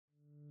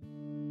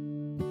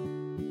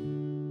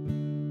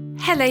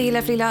Hello, you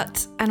lovely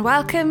lot, and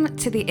welcome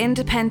to the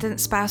Independent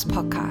Spouse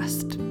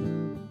podcast.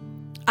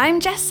 I'm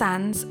Jess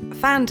Sands,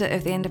 founder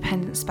of the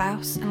Independent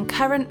Spouse and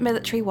current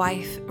military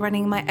wife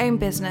running my own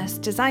business,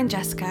 Design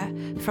Jessica,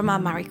 from our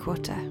Marrie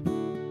Quarter.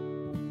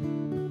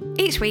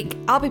 Each week,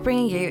 I'll be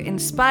bringing you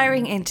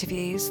inspiring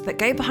interviews that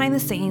go behind the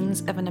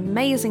scenes of an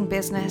amazing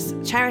business,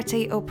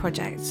 charity or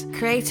project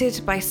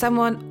created by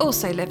someone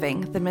also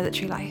living the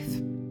military life.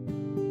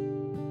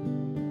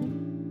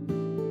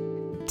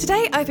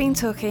 Today I've been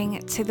talking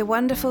to the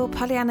wonderful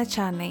Pollyanna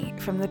Charnley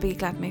from the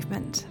BeGlad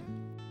movement.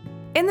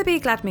 In the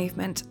BeGlad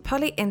movement,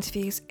 Polly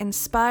interviews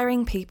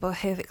inspiring people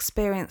who have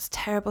experienced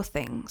terrible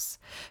things,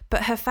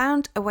 but have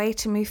found a way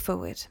to move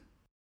forward.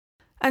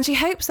 And she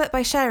hopes that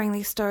by sharing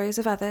these stories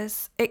of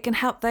others, it can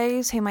help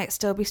those who might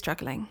still be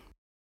struggling.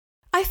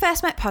 I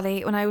first met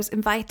Polly when I was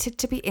invited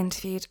to be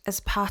interviewed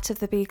as part of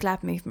the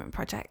BeGlad movement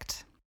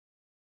project.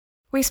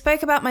 We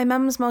spoke about my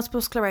mum's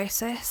multiple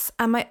sclerosis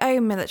and my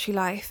own military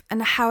life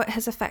and how it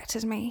has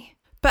affected me,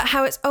 but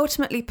how it's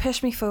ultimately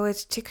pushed me forward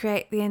to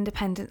create the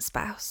Independent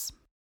Spouse.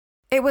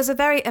 It was a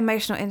very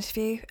emotional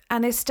interview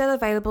and is still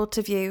available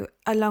to view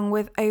along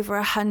with over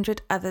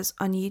 100 others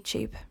on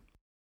YouTube.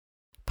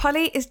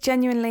 Polly is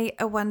genuinely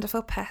a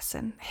wonderful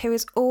person who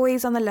is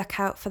always on the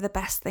lookout for the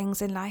best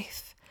things in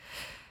life.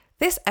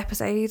 This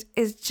episode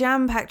is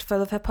jam-packed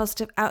full of her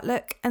positive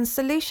outlook and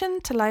solution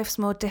to life's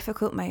more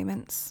difficult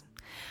moments.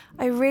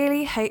 I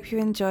really hope you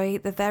enjoy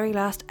the very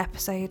last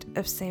episode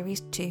of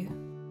Series 2.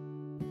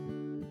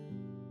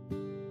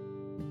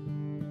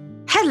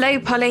 Hello,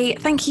 Polly.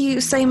 Thank you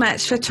so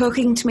much for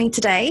talking to me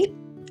today.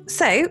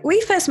 So,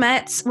 we first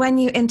met when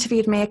you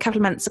interviewed me a couple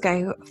of months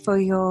ago for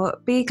your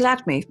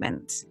BeGlad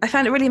movement. I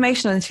found it a really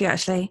emotional interview,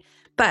 actually,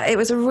 but it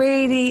was a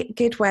really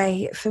good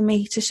way for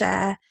me to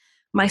share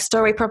my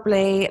story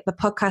properly, the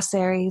podcast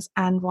series,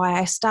 and why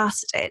I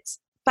started it.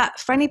 But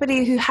for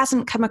anybody who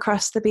hasn't come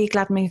across the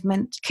BeGlad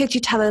movement, could you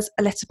tell us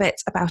a little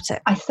bit about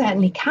it? I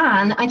certainly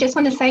can. I just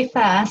want to say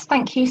first,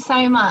 thank you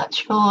so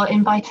much for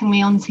inviting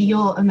me onto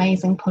your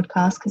amazing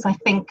podcast, because I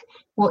think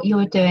what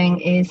you're doing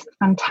is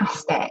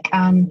fantastic.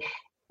 And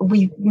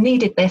we've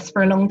needed this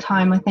for a long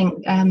time. I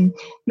think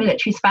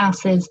military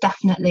spouses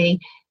definitely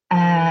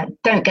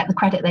don't get the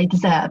credit they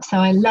deserve. So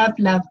I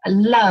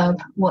love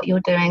what you're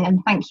doing, and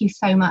thank you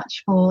so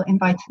much for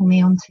inviting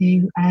me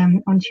onto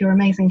your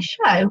amazing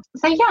show.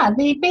 So yeah,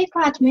 the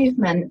BeGlad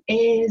movement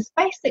is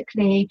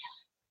basically,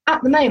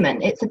 at the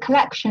moment, it's a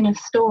collection of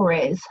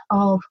stories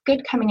of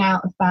good coming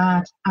out of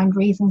bad and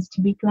reasons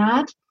to be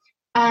glad.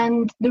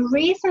 And the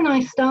reason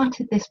I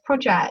started this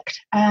project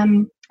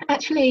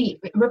actually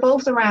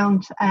revolves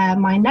around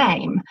my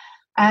name.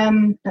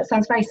 That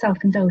sounds very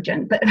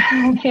self-indulgent, but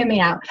hear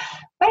me out.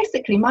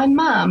 Basically, my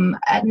mum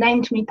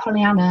named me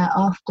Pollyanna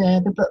after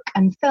the book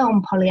and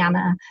film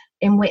Pollyanna,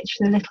 in which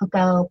the little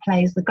girl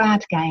plays the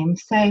glad game.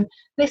 So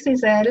this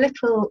is a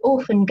little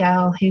orphan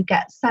girl who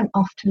gets sent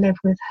off to live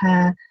with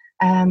her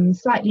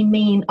slightly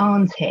mean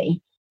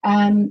auntie.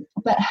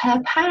 But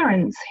her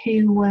parents,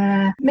 who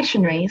were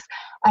missionaries,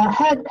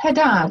 her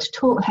dad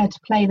taught her to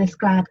play this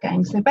glad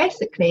game. So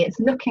basically, it's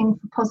looking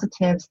for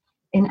positives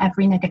in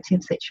every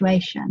negative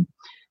situation.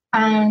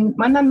 And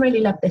my mum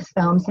really loved this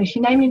film, so she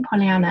named me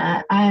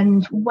Pollyanna.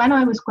 And when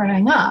I was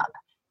growing up,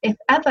 if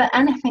ever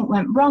anything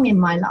went wrong in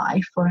my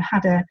life or I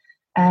had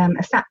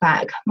a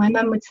setback, my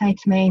mum would say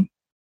to me,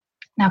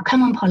 "Now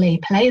come on, Polly,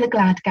 play the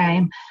glad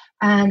game."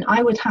 And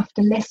I would have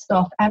to list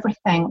off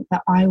everything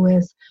that I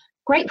was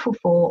grateful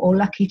for or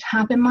lucky to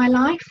have in my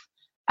life.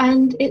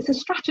 And it's a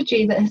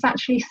strategy that has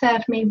actually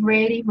served me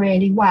really,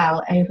 really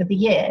well over the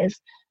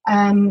years.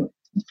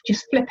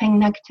 Just flipping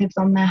negatives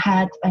on their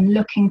head and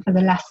looking for the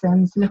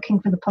lessons, looking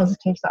for the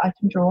positives that I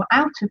can draw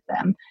out of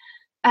them.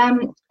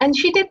 And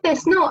she did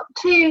this not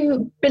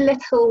to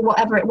belittle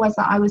whatever it was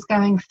that I was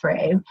going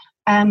through.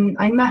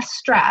 I must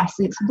stress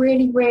it's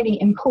really,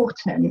 really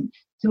important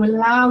to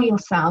allow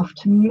yourself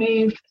to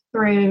move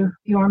through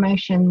your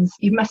emotions.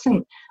 You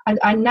mustn't,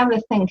 I never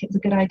think it's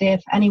a good idea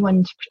for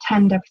anyone to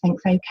pretend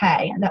everything's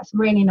okay. And that's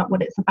really not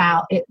what it's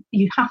about.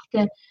 You have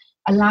to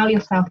allow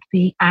yourself to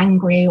be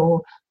angry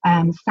or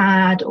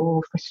sad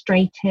or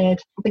frustrated,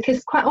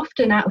 because quite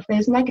often out of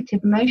those negative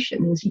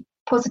emotions,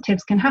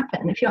 positives can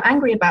happen. If you're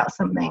angry about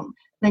something,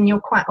 then you're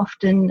quite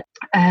often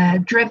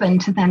driven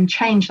to then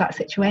change that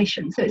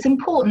situation. So it's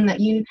important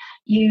that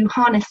you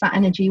harness that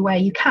energy where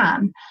you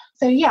can.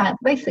 So yeah,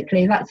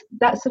 basically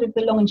that's sort of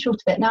the long and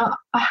short of it. Now,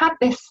 I had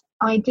this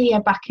idea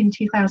back in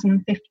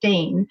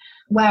 2015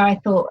 where I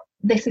thought,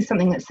 this is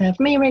something that served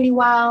me really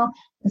well.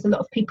 There's a lot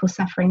of people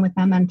suffering with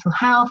their mental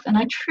health, and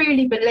I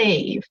truly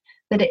believe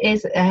that it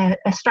is a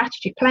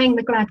strategy. Playing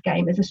the glad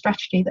game is a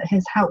strategy that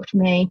has helped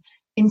me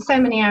in so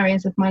many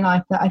areas of my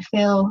life that I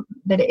feel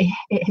that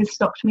it has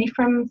stopped me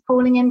from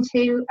falling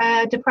into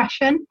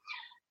depression.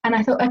 And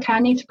I thought, okay, I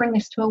need to bring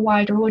this to a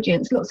wider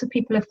audience. Lots of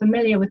people are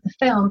familiar with the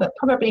film, but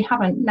probably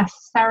haven't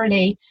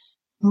necessarily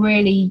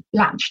really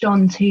latched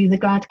on to the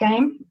glad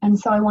game. And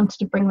so I wanted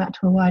to bring that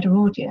to a wider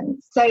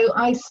audience. So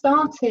I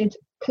started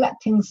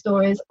collecting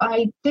stories.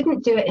 I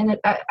didn't do it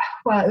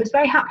well, it was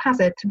very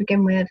haphazard to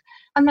begin with.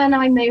 And then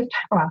I moved,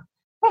 well,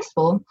 first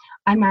of all,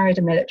 I married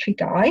a military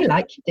guy,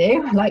 like you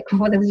do,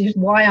 that was just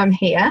why I'm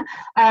here.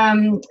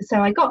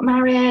 So I got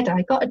married,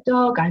 I got a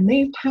dog, I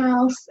moved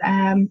house,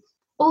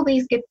 all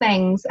these good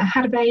things. I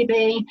had a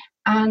baby,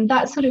 and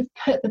that sort of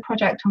put the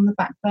project on the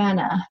back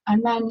burner.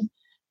 And then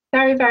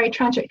very, very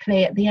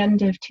tragically, at the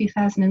end of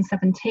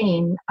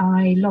 2017,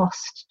 I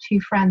lost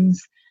 2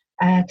 friends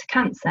to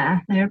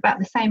cancer. They were about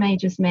the same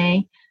age as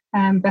me.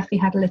 Buffy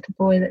had a little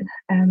boy that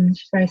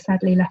she's very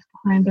sadly left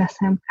behind, bless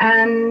him.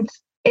 And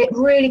it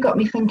really got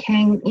me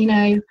thinking,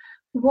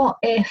 what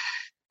if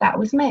that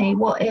was me?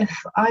 What if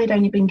I'd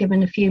only been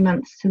given a few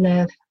months to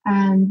live?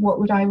 And what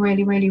would I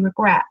really, really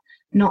regret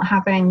not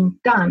having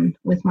done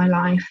with my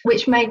life?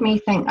 Which made me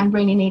think I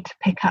really need to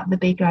pick up the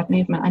BeGlad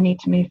movement. I need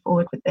to move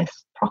forward with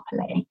this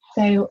properly.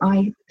 So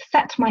I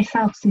set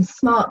myself some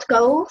SMART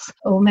goals,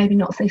 or maybe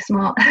not so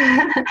smart.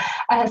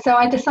 So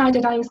I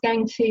decided I was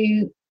going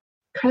to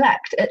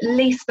collect at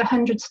least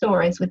 100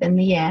 stories within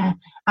the year.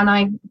 And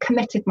I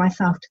committed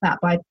myself to that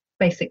by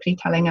basically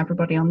telling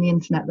everybody on the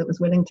internet that was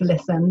willing to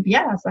listen,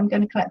 yes, I'm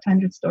going to collect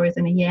 100 stories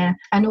in a year,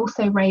 and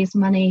also raise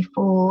money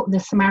for the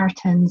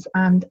Samaritans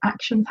and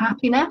Action for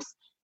Happiness,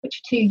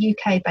 which are 2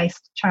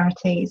 UK-based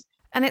charities.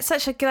 And it's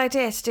such a good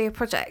idea to do a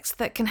project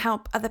that can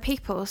help other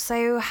people.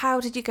 So how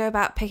did you go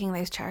about picking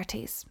those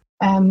charities?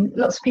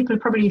 Lots of people are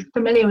probably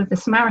familiar with the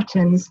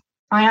Samaritans.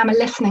 I am a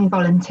listening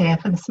volunteer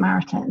for the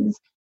Samaritans.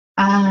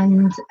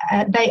 And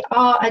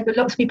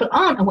lots of people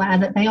aren't aware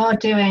that they are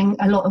doing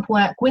a lot of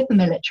work with the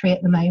military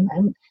at the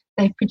moment.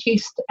 They've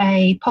produced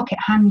a pocket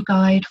hand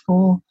guide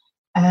for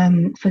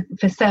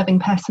serving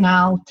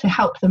personnel to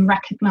help them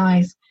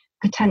recognise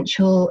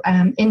potential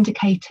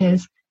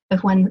indicators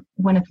of when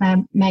one of their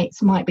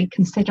mates might be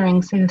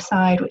considering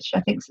suicide, which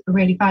I think is a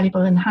really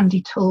valuable and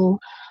handy tool.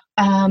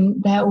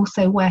 They're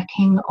also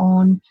working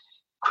on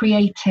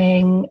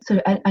creating sort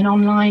of an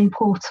online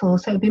portal,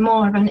 so it'll be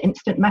more of an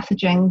instant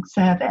messaging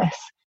service,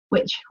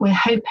 which we're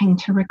hoping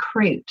to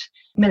recruit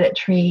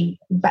military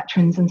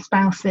veterans and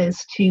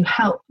spouses to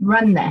help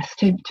run this,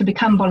 to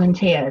become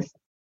volunteers.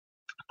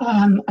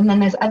 And then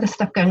there's other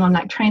stuff going on,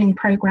 like training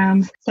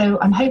programs. So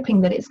I'm hoping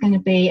that it's going to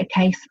be a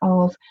case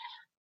of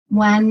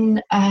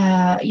when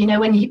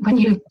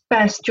you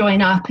first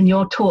join up and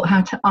you're taught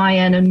how to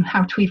iron and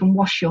how to even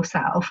wash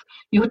yourself,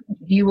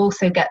 you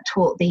also get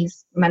taught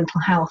these mental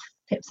health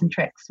tips and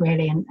tricks,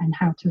 really, and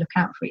how to look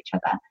out for each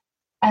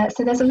other.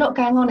 So there's a lot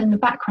going on in the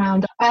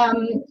background.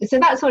 So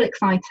that's all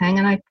exciting,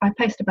 and I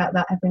post about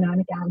that every now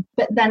and again.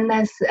 But then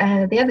there's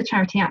the other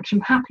charity, Action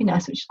for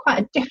Happiness, which is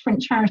quite a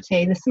different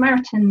charity. The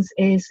Samaritans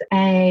is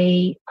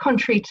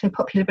contrary to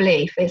popular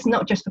belief, it's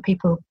not just for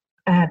people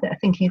that are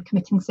thinking of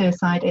committing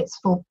suicide. It's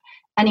for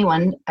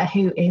anyone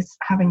who is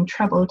having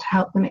trouble, to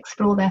help them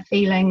explore their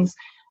feelings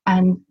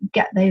and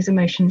get those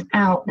emotions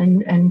out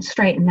and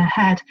straighten their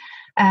head.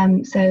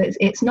 So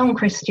it's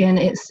non-Christian,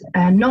 it's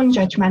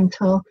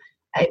non-judgmental.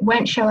 It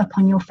won't show up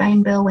on your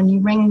phone bill when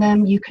you ring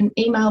them. You can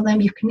email them,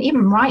 you can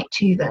even write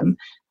to them,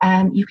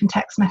 you can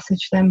text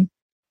message them.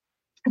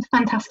 It's a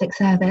fantastic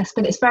service,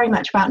 but it's very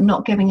much about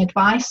not giving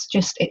advice,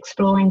 just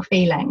exploring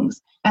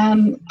feelings.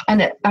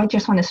 I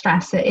just want to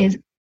stress it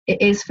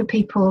is for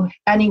people,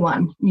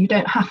 anyone. You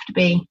don't have to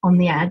be on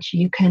the edge.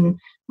 You can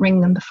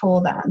ring them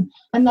before then.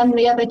 And then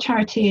the other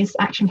charity is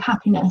Action for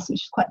Happiness,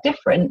 which is quite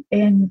different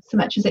in so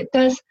much as it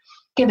does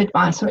give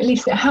advice, or at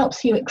least it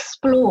helps you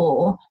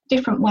explore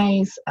different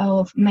ways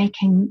of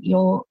making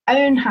your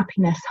own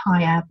happiness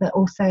higher, but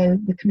also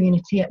the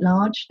community at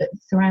large that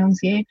surrounds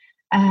you.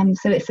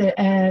 So it's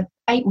a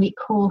 8-week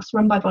course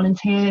run by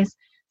volunteers.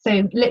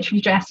 So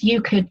literally, Jess,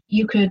 you could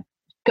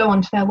go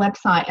onto their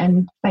website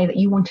and say that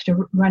you wanted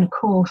to run a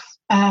course,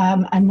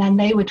 and then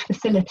they would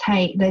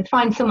facilitate. They'd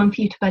find someone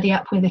for you to buddy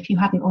up with if you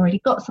hadn't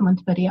already got someone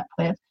to buddy up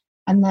with,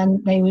 and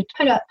then they would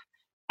put up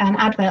an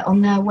advert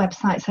on their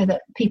website so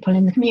that people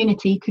in the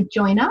community could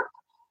join up,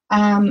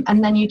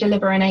 and then you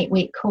deliver an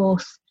 8-week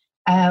course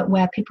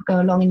where people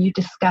go along and you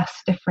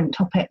discuss different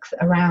topics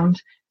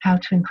around how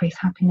to increase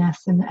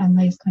happiness and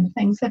those kind of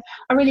things. So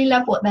I really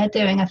love what they're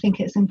doing. I think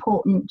it's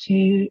important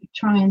to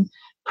try and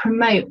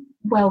promote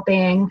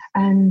well-being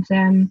and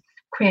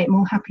create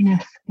more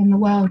happiness in the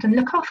world and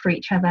look after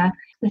each other.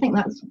 I think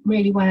that's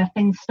really where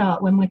things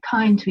start. When we're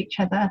kind to each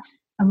other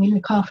and we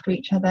look after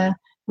each other,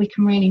 we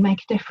can really make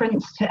a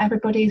difference to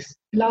everybody's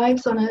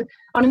lives on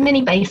a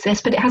mini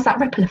basis, but it has that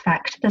ripple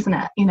effect, doesn't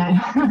it?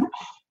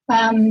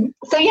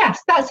 So yes,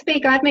 that's the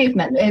BeGlad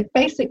movement.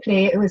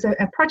 It was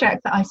a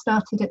project that I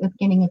started at the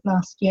beginning of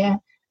last year.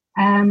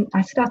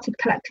 I started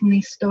collecting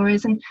these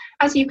stories, and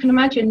as you can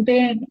imagine,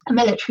 being a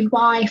military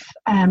wife,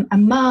 a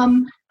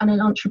mum and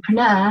an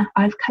entrepreneur,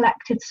 I've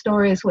collected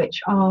stories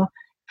which are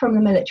from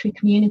the military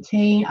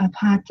community. I've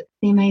had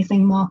the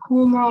amazing Mark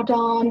Ormrod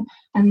on,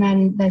 and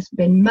then there's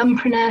been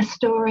mumpreneur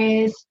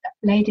stories,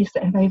 ladies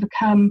that have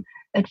overcome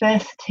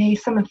adversity.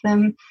 Some of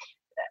them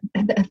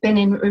that have been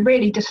in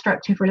really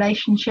destructive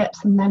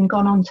relationships and then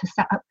gone on to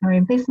set up their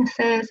own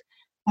businesses.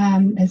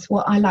 There's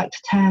what I like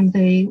to term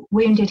the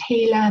wounded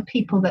healer,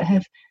 people that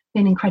have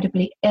been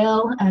incredibly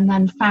ill and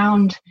then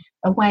found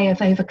a way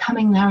of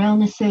overcoming their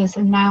illnesses,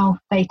 and now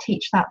they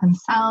teach that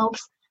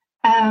themselves.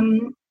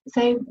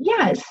 So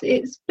yeah,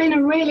 it's been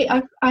a really.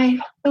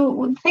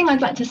 The thing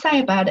I'd like to say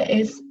about it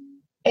is,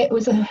 it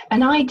was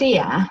an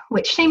idea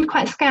which seemed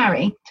quite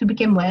scary to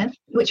begin with,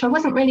 which I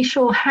wasn't really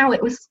sure how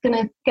it was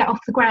going to get off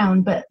the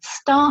ground. But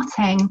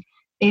starting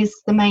is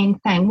the main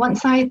thing.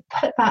 Once I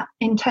put that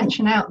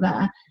intention out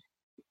there,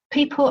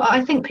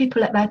 I think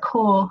people at their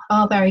core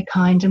are very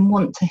kind and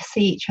want to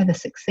see each other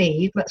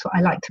succeed. That's what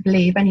I like to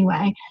believe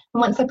anyway.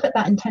 And once I put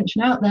that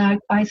intention out there,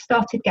 I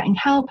started getting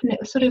help, and it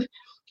was sort of,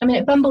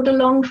 it bumbled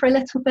along for a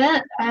little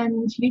bit,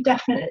 and you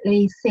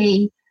definitely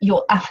see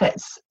your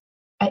efforts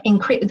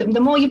increase. The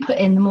more you put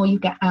in, the more you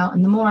get out,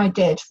 and the more I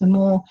did, the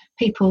more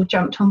people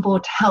jumped on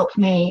board to help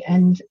me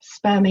and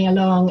spur me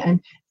along,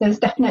 and there's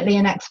definitely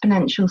an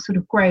exponential sort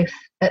of growth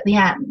at the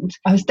end.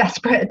 I was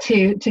desperate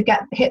to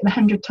hit the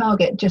 100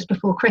 target just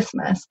before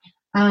Christmas,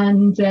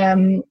 and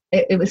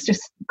it was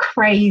just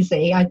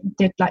crazy. I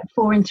did like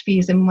 4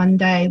 interviews in one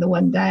day,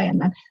 and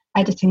then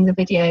editing the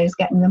videos,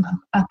 getting them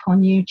up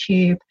on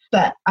YouTube.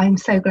 But I'm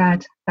so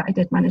glad that I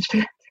did manage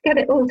to get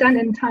it all done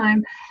in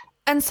time.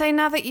 And so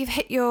now that you've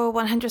hit your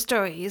 100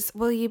 stories,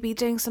 will you be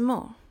doing some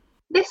more?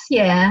 This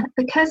year,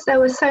 because there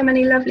were so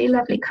many lovely,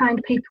 lovely,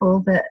 kind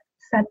people that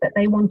said that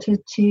they wanted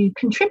to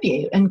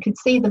contribute and could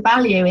see the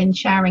value in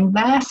sharing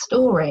their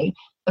story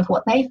of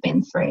what they've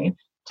been through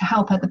to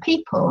help other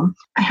people.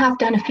 I have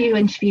done a few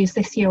interviews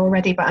this year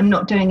already, but I'm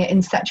not doing it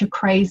in such a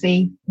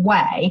crazy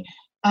way.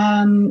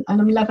 And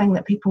I'm loving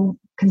that people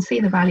can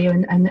see the value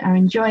and are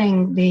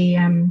enjoying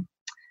the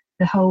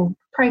whole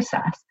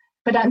process.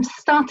 But I'm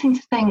starting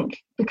to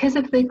think, because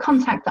of the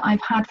contact that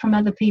I've had from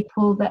other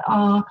people that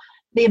are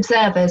the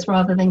observers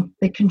rather than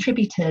the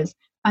contributors,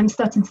 I'm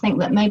starting to think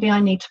that maybe I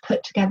need to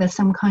put together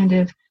some kind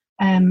of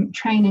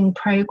training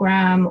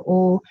program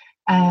or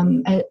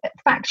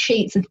fact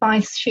sheets,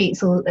 advice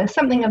sheets, or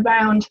something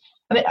around.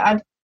 I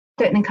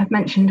don't think I've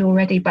mentioned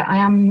already, but I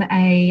am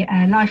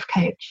a life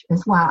coach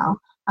as well.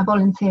 I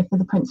volunteer for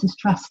the Prince's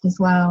Trust as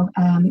well,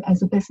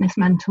 as a business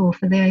mentor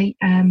for the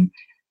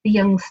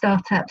young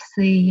startups,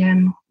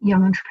 the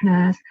young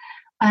entrepreneurs,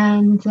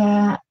 and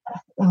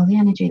the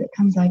energy that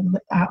comes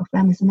out of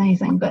them is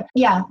amazing. But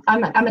yeah,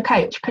 I'm a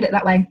coach, put it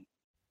that way,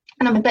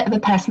 and I'm a bit of a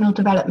personal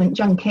development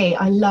junkie.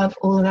 I love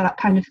all of that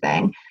kind of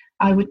thing.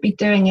 I would be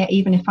doing it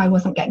even if I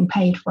wasn't getting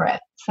paid for it.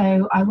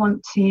 So I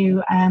want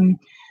to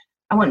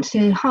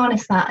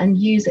harness that and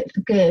use it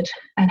for good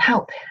and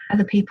help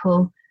other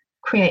people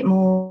create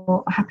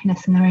more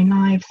happiness in their own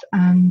lives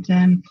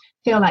and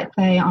feel like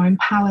they are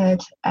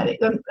empowered.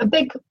 A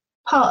big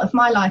part of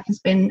my life has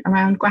been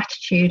around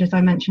gratitude, as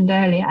I mentioned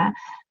earlier,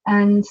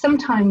 and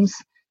sometimes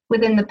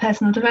within the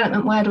personal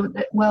development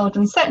world,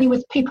 and certainly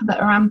with people that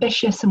are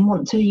ambitious and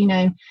want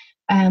to,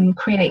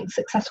 create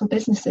successful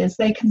businesses,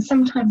 they can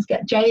sometimes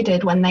get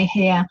jaded when they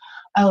hear,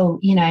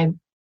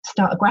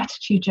 start a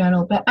gratitude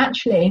journal. But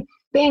actually,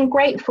 being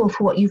grateful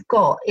for what you've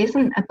got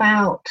isn't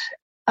about,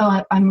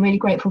 I'm really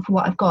grateful for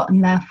what I've got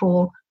and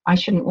therefore I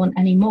shouldn't want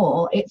any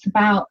more. It's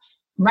about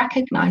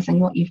recognizing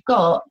what you've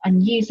got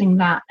and using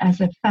that as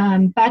a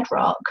firm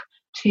bedrock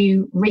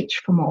to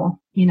reach for more,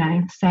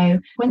 So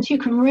once you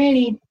can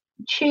really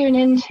tune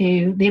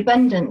into the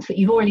abundance that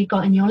you've already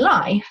got in your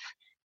life,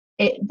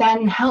 it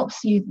then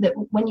helps you that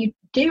when you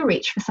do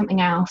reach for something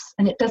else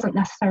and it doesn't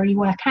necessarily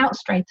work out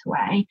straight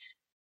away,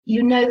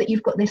 you know that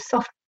you've got this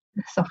soft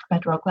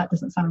bedrock. That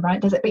doesn't sound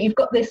right, does it? But you've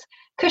got this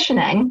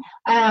cushioning,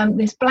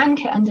 this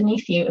blanket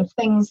underneath you of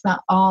things that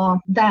are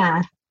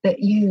there that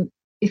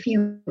if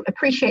you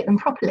appreciate them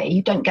properly,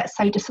 you don't get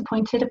so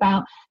disappointed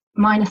about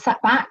minor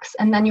setbacks,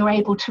 and then you're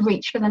able to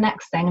reach for the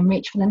next thing and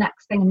reach for the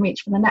next thing and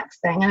reach for the next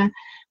thing. And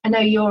I know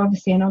you're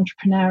obviously an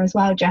entrepreneur as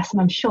well, Jess,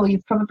 and I'm sure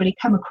you've probably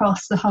come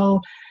across the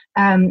whole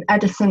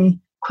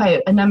Edison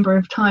quote a number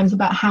of times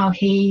about how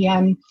he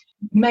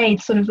made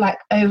sort of like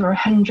over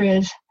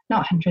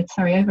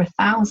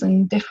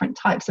 1,000 different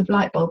types of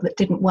light bulb that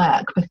didn't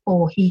work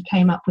before he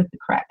came up with the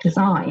correct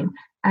design.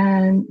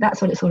 And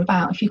that's what it's all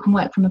about. If you can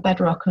work from a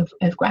bedrock of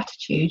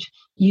gratitude,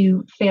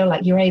 you feel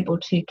like you're able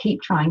to keep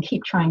trying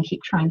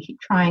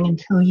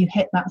until you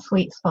hit that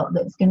sweet spot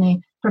that's going to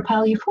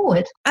propel you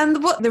forward.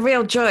 And what the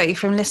real joy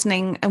from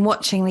listening and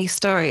watching these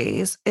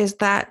stories is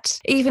that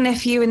even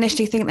if you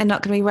initially think they're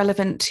not going to be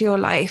relevant to your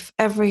life,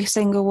 every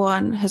single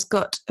one has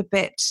got a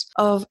bit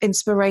of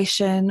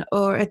inspiration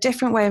or a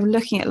different way of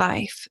looking at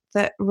life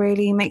that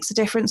really makes a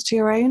difference to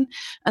your own.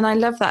 And I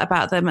love that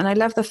about them. And I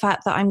love the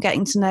fact that I'm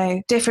getting to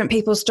know different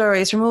people's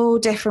stories from all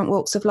different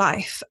walks of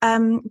life.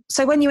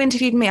 So when you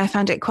interviewed me, I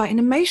found it quite an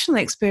emotional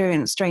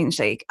experience,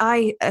 strangely.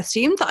 I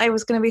assumed that I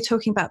was going to be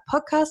talking about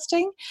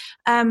podcasting,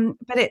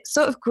 but it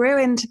sort of grew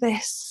into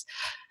this.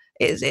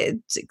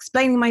 It's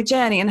explaining my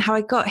journey and how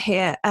I got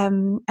here.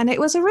 And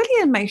it was a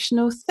really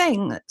emotional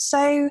thing.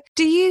 So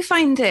do you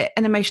find it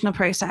an emotional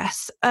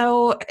process,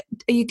 or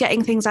are you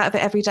getting things out of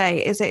it every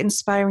day? Is it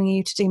inspiring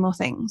you to do more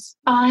things?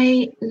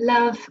 I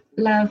love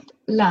love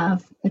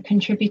the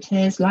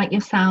contributors like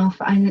yourself,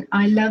 and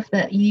I love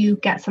that you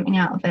get something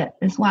out of it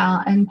as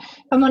well. And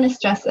if I'm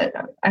honest, Jess,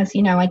 as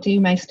you know, I do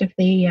most of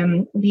the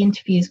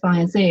interviews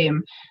via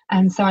Zoom,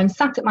 and so I'm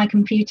sat at my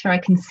computer, I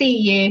can see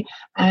you,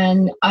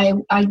 and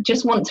I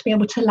just want to be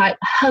able to like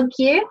hug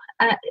you.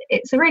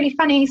 It's a really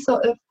funny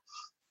sort of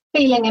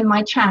feeling in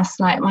my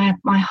chest, like my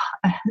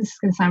this is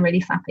going to sound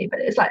really sappy, but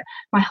it's like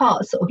my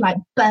heart sort of like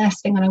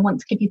bursting, and I want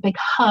to give you a big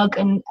hug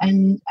and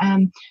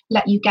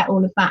let you get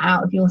all of that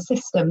out of your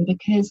system,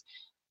 because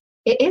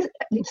it is,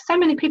 so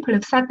many people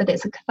have said that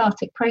it's a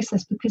cathartic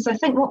process, because I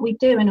think what we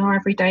do in our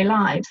everyday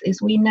lives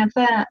is we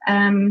never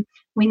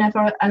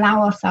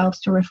allow ourselves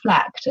to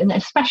reflect, and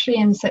especially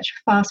in such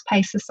a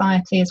fast-paced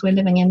society as we're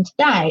living in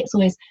today, it's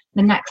always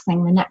the next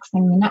thing,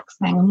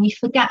 and we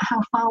forget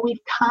how far we've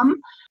come.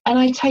 And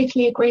I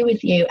totally agree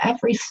with you.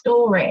 Every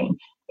story,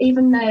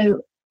 even though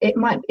it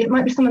might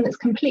be someone that's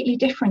completely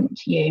different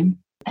to you,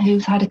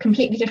 who's had a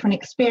completely different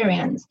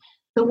experience,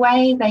 the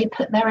way they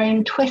put their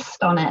own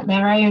twist on it,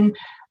 their own,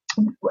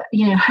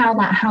 how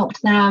that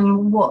helped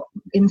them, what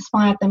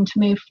inspired them to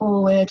move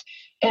forward,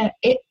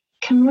 it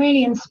can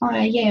really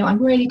inspire you. I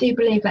really do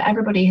believe that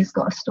everybody has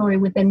got a story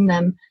within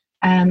them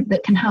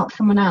that can help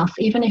someone else,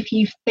 even if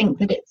you think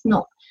that it's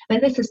not.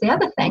 But this is the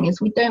other thing,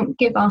 is we don't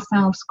give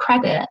ourselves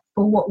credit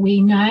for what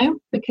we know,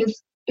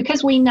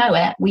 because we know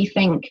it, we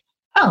think,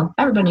 oh,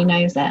 everybody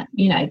knows it,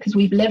 because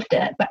we've lived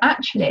it. But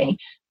actually,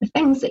 the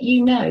things that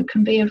you know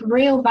can be of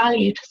real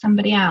value to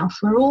somebody else.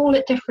 We're all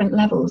at different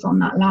levels on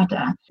that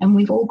ladder, and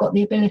we've all got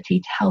the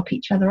ability to help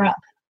each other up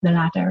the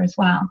ladder as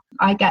well.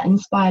 I get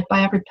inspired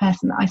by every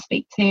person that I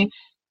speak to.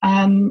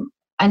 And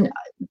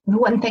the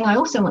one thing I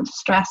also want to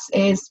stress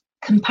is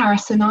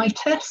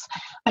comparisonitis.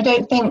 I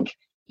don't think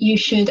you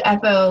should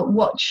ever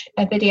watch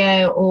a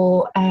video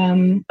or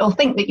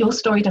think that your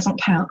story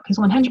doesn't count, because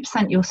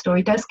 100% your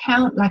story does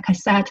count. Like I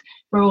said,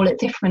 we're all at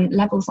different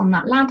levels on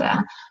that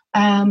ladder.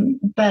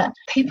 But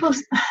people,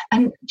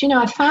 and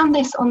I found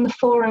this on the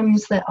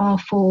forums that are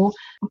for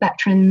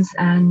veterans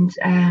and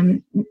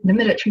the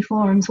military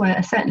forums,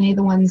 where certainly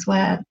the ones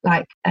where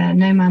like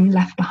No Man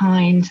Left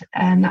Behind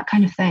and that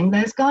kind of thing.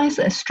 There's guys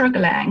that are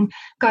struggling,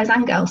 guys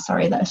and girls,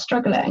 sorry, that are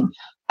struggling,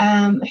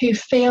 who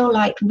feel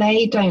like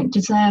they don't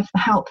deserve the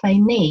help they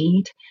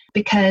need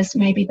because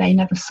maybe they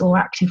never saw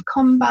active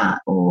combat,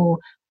 or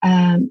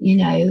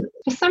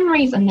for some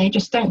reason they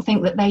just don't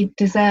think that they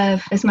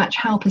deserve as much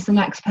help as the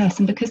next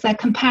person, because they're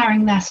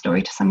comparing their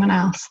story to someone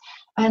else.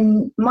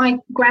 And my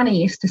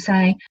granny used to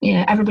say,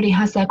 everybody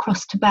has their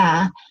cross to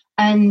bear.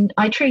 And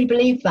I truly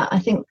believe that. I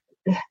think,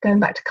 going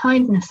back to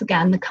kindness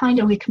again, the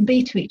kinder we can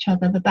be to each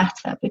other, the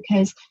better,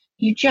 because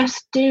you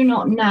just do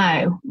not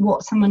know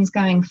what someone's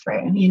going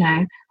through.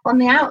 On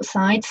the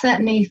outside,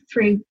 certainly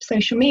through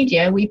social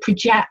media, we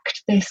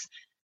project this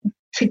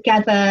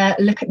together,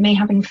 look at me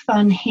having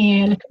fun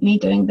here, look at me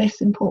doing this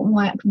important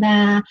work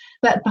there.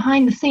 But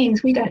behind the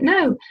scenes, we don't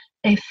know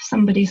if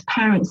somebody's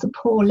parents are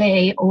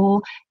poorly,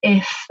 or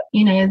if,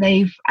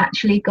 they've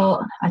actually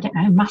got,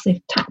 a massive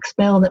tax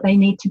bill that they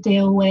need to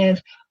deal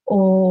with,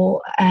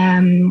 or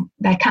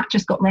their cat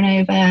just got run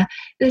over.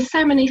 There's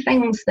so many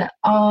things that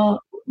are,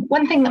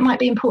 one thing that might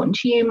be important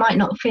to you might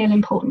not feel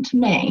important to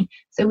me.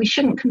 So we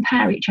shouldn't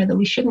compare each other.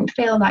 We shouldn't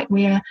feel like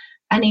we're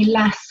any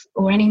less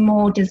or any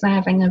more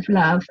deserving of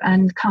love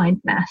and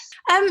kindness.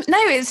 No,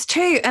 it's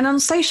true. And on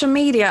social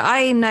media,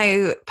 I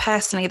know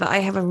personally that I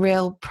have a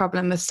real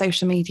problem with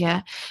social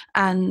media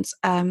and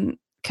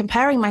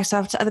comparing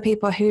myself to other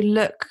people who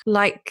look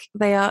like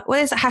they are, what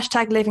is it,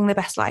 hashtag living the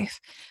best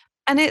life.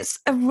 And it's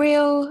a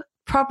real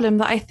problem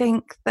that I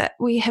think that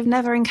we have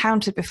never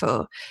encountered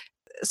before.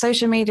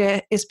 Social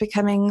media is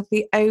becoming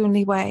the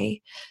only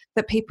way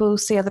that people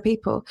see other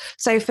people.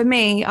 So for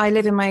me, I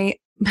live in my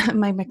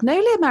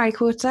Magnolia Mary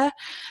Quarter,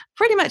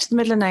 pretty much the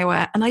middle of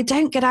nowhere, and I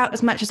don't get out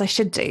as much as I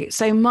should do.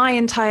 So my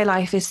entire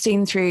life is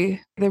seen through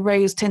the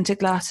rose-tinted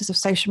glasses of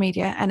social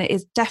media, and it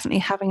is definitely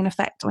having an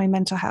effect on my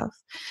mental health.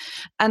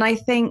 And I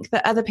think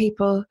that other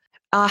people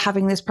are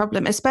having this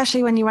problem,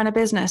 especially when you run a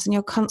business and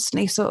you're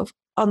constantly sort of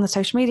on the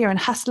social media and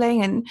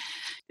hustling and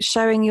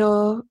showing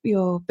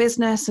your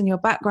business and your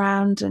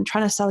background and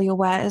trying to sell your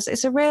wares.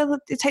 It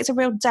takes a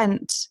real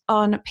dent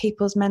on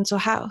people's mental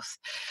health.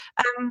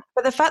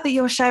 But the fact that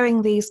you're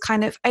showing these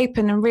kind of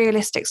open and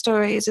realistic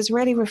stories is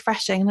really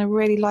refreshing, and I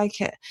really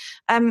like it.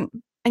 And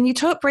you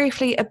talked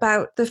briefly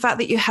about the fact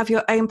that you have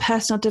your own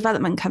personal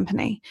development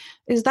company.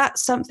 Is that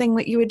something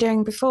that you were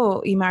doing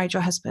before you married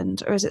your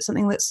husband, or is it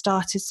something that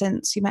started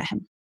since you met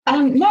him?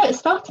 No, it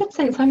started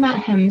since I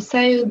met him.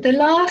 So the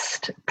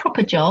last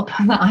proper job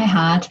that I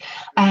had,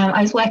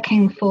 I was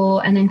working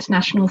for an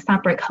international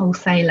fabric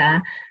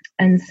wholesaler.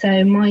 And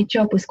so my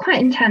job was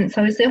quite intense.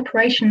 I was the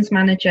operations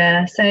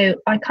manager. So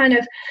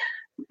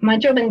my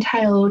job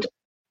entailed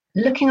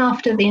looking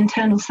after the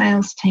internal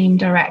sales team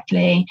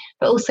directly,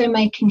 but also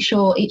making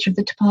sure each of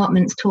the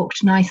departments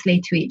talked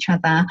nicely to each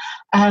other,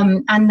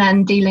 and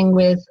then dealing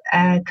with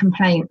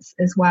complaints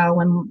as well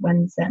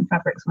when certain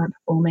fabrics weren't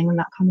performing and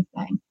that kind of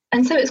thing.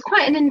 And so it's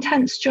quite an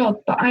intense job,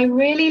 but I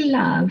really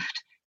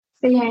loved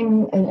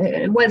seeing,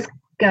 it was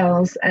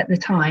girls at the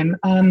time,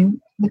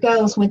 the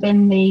girls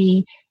within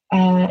the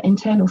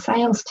internal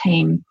sales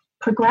team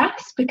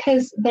progress,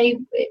 because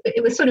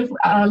it was sort of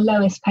our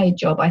lowest paid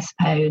job, I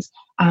suppose,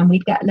 and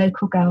we'd get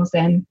local girls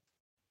in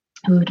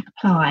who would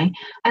apply,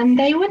 and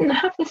they wouldn't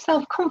have the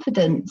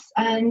self-confidence,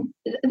 and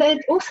they'd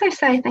also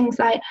say things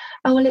like,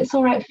 oh, well, it's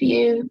all right for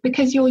you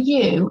because you're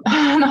you.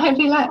 And I'd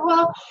be like,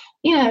 well,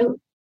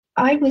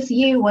 I was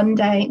you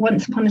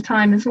once upon a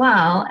time as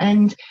well,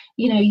 and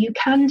you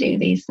can do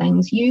these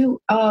things. You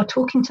are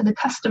talking to the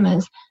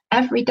customers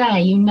every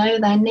day, you know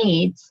their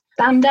needs.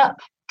 Stand up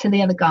to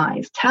the other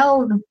guys,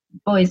 tell the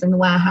boys in the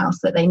warehouse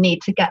that they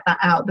need to get that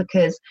out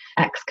because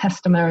X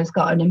customer has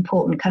got an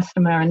important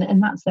customer,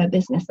 and that's their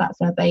business, that's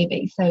their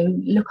baby, so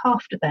look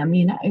after them.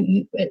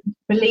 You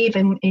believe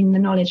in the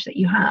knowledge that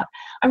you have.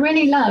 I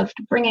really loved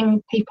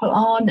bringing people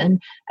on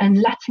and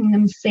letting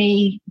them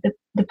see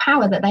the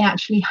power that they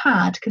actually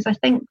had, because I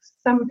think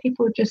some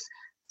people just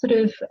sort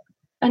of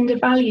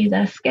undervalue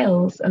their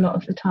skills a lot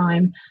of the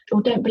time,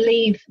 or don't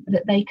believe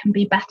that they can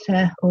be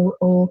better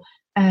or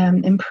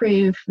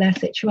improve their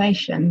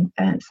situation.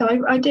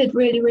 So I did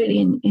really,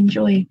 really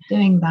enjoy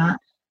doing that.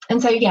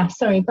 And so, yeah,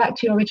 sorry, back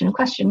to your original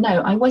question.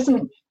 No, I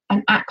wasn't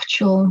an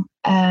actual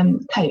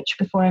coach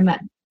before I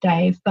met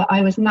Dave, but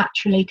I was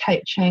naturally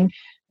coaching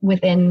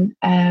within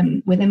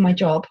my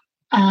job.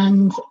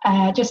 And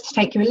just to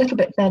take you a little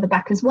bit further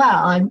back as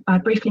well, I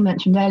briefly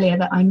mentioned earlier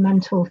that I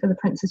mentor for the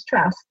Prince's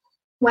Trust.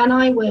 When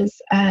I was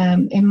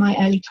in my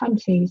early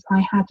 20s,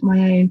 I had my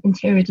own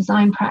interior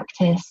design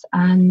practice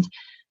and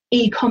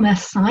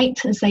e-commerce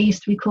site, as they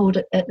used to be called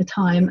at the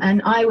time.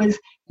 And I was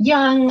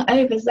young,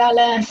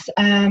 overzealous,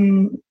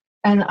 and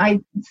I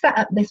set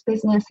up this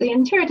business. The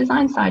interior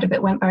design side of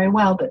it went very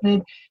well, but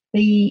the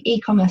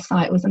e-commerce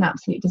site was an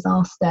absolute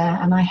disaster,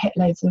 and I hit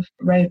loads of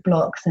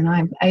roadblocks, and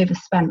I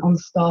overspent on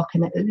stock,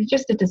 and it was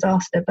just a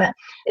disaster. But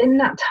in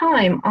that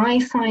time, I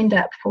signed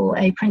up for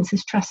a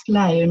Prince's Trust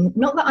loan.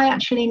 Not that I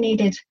actually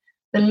needed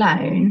the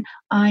loan,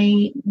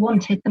 I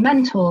wanted the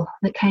mentor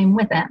that came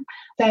with it.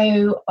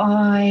 So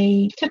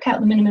I took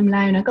out the minimum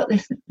loan. I got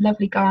this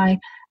lovely guy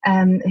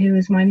who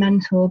was my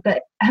mentor,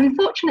 but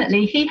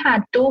unfortunately he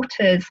had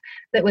daughters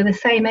that were the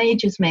same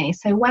age as me.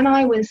 So when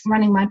I was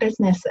running my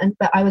business,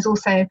 but I was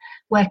also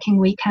working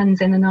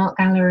weekends in an art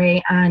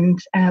gallery and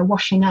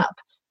washing up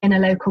in a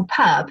local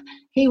pub,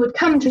 he would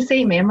come to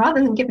see me, and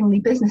rather than giving me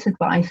business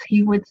advice,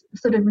 he would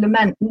sort of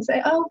lament and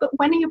say, oh, but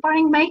when are you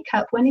buying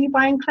makeup? When are you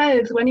buying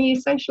clothes? When are you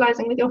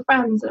socializing with your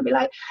friends? And I'd be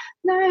like,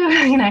 no,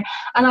 and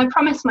I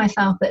promised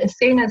myself that as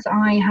soon as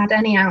I had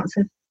any ounce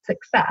of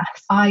success,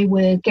 I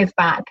would give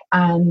back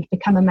and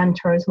become a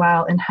mentor as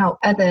well, and help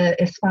other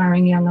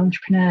aspiring young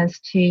entrepreneurs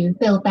to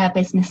build their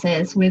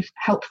businesses with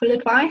helpful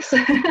advice.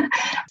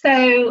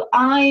 So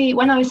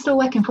when I was still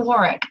working for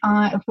Warwick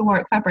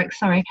Fabrics,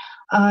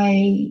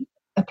 I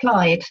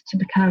applied to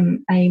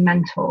become a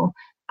mentor,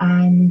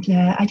 and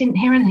I didn't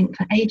hear anything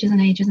for ages and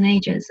ages and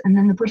ages. And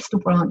then the Bristol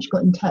branch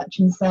got in touch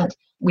and said,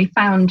 we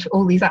found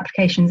all these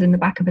applications in the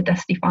back of a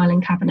dusty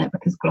filing cabinet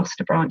because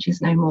Gloucester branch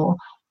is no more.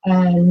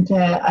 And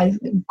I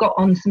got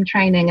on some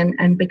training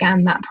and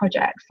began that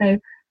project. So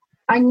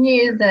I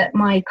knew that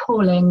my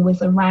calling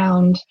was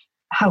around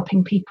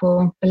helping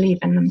people believe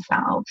in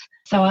themselves.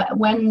 So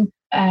when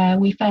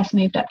we first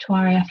moved up to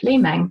RAF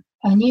Leeming,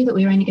 I knew that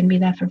we were only going to be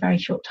there for a very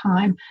short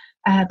time,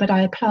 but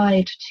I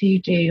applied to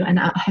do an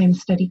at-home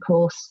study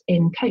course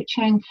in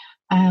coaching,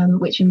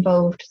 which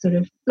involved sort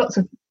of lots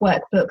of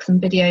workbooks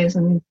and videos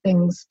and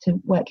things to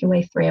work your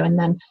way through, and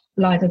then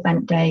live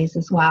event days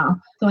as well.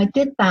 So I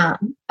did that,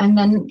 and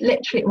then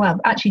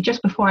actually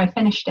just before I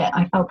finished it,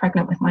 I fell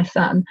pregnant with my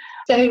son.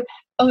 So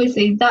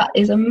obviously that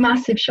is a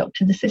massive shock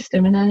to the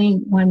system, and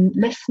anyone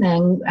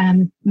listening,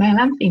 male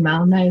and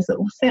female, knows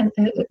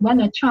that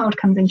when a child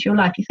comes into your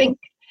life, you think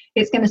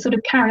it's going to sort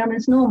of carry on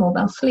as normal.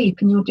 They'll sleep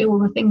and you'll do all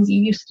the things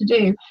you used to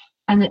do,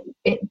 and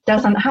it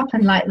doesn't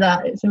happen like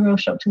that. It's a real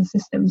shock to the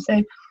system.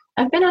 So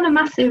I've been on a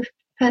massive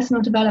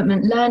personal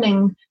development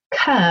learning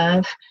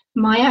curve,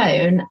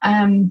 my own,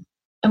 and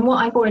what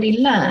I've already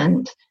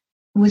learned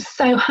was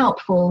so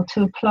helpful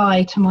to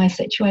apply to my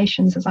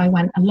situations as I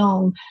went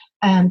along.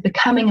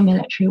 Becoming a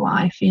military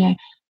wife,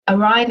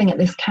 arriving at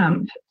this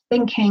camp,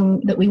 thinking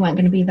that we weren't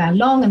going to be there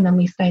long, and then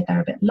we stayed there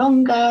a bit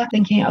longer,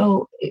 thinking,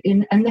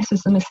 and this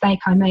was the mistake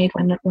I made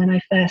when I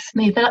first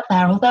moved up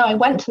there. Although I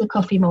went to the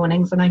coffee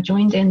mornings and I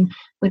joined in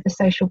with the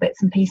social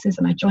bits and pieces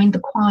and I joined the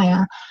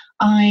choir,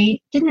 I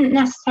didn't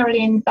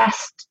necessarily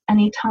invest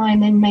any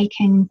time in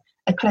making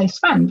a close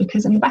friend,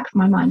 because in the back of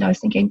my mind I was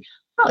thinking,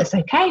 it's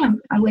okay,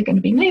 we're going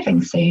to be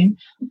moving soon.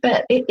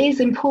 But it is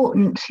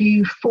important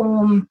to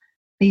form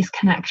these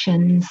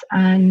connections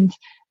and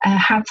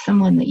have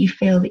someone that you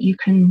feel that you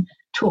can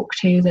talk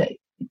to that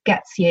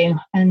gets you.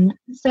 And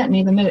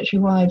certainly the military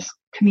wives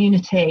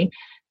community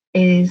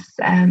is,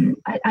 and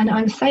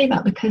I say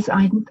that because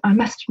I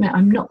must admit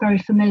I'm not very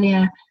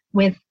familiar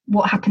with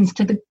what happens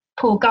to the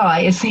poor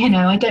guys,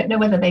 I don't know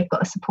whether they've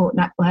got a support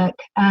network.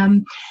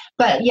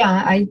 But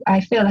yeah,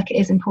 I feel like it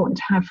is important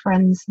to have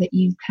friends that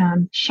you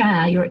can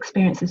share your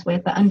experiences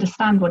with, that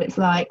understand what it's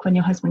like when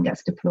your husband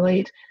gets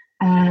deployed,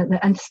 that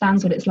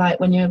understands what it's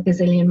like when you're a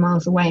bazillion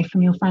miles away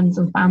from your friends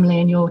and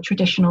family and your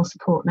traditional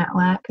support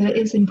network. It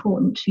is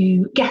important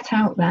to get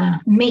out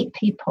there, meet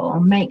people,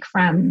 make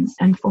friends,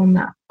 and form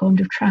that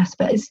bond of trust.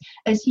 But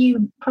as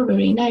you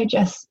probably know,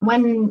 Jess,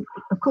 when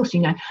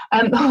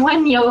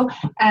you're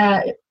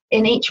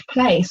in each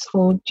place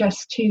for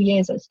just 2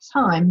 years at a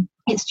time,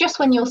 it's just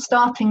when you're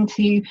starting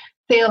to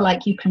feel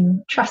like you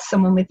can trust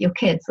someone with your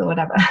kids or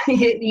whatever,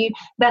 you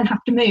then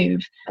have to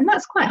move. And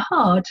that's quite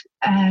hard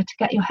to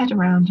get your head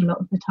around a lot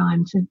of the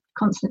time, to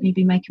constantly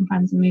be making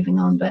friends and moving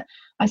on. But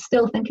I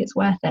still think it's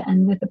worth it.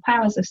 And with the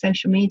powers of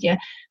social media,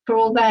 for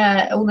all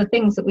the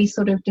things that we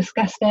sort of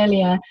discussed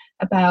earlier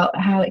about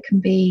how it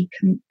can be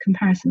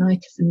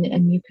comparisonitis,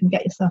 and you can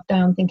get yourself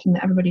down thinking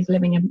that everybody's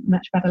living a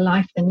much better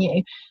life than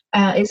you,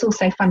 it's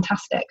also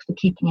fantastic for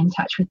keeping in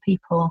touch with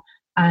people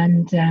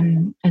and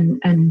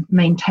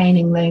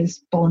maintaining those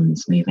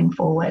bonds moving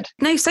forward.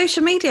 No,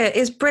 social media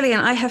is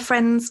brilliant. I have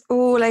friends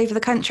all over the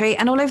country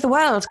and all over the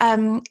world,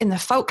 in the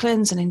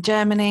Falklands and in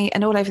Germany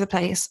and all over the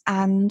place.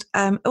 And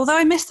although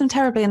I miss them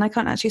terribly and I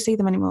can't actually see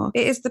them anymore,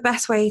 it is the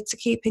best way to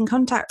keep in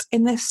contact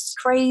in this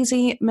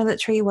crazy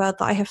military world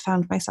that I have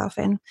found myself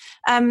in.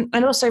 And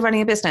also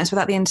running a business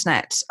without the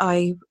internet,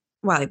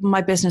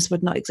 my business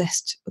would not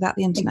exist without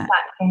the internet.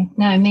 Exactly.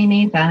 No, me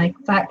neither.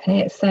 Exactly.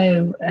 It's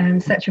so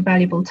such a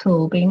valuable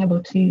tool, being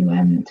able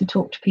to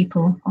talk to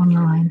people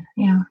online.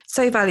 Yeah.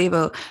 So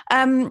valuable.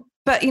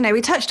 But,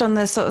 we touched on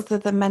the sort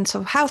of the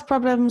mental health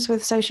problems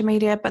with social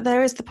media, but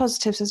there is the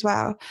positives as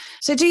well.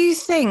 So do you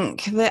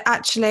think that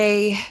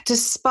actually,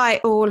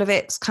 despite all of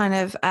its kind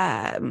of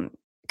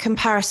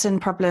comparison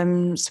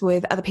problems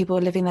with other people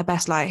living their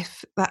best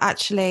life, that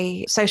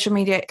actually social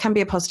media can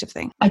be a positive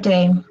thing? I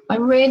do. I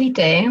really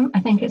do. I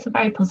think it's a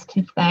very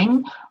positive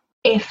thing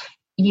if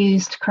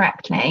used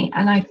correctly.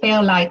 And I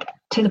feel like,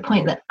 to the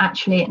point that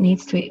actually it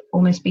needs to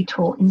almost be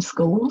taught in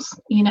schools,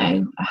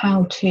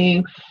 how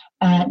to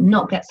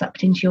not get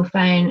sucked into your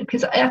phone.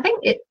 Because I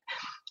think it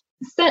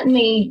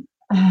certainly,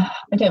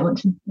 I don't want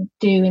to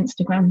do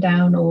Instagram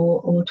down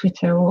or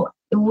Twitter, or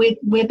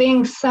we're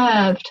being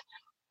served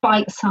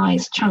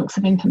bite-sized chunks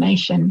of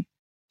information,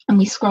 and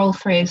we scroll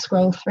through,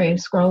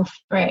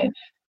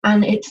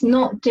 and it's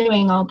not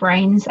doing our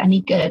brains any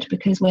good,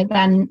 because we're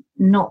then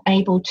not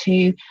able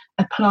to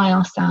apply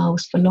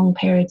ourselves for long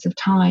periods of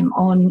time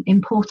on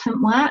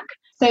important work.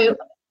 So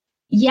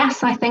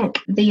yes, I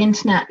think the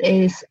internet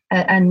is,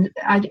 and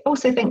I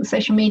also think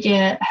social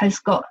media has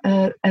got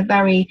a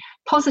very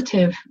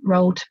positive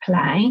role to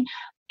play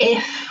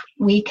if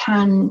we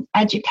can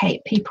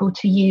educate people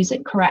to use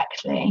it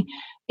correctly.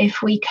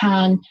 If we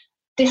can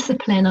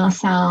discipline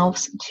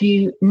ourselves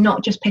to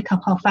not just pick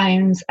up our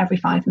phones every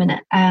 5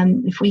 minutes,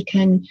 if we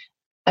can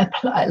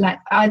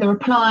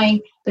apply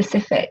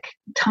specific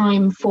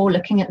time for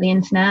looking at the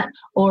internet,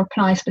 or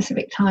apply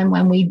specific time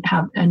when we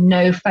have a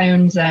no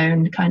phone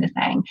zone kind of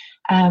thing,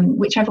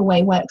 whichever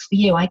way works for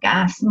you, I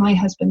guess. My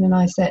husband and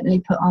I certainly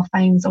put our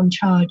phones on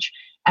charge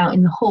out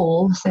in the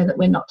hall so that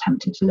we're not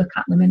tempted to look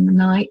at them in the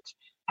night.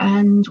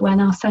 And when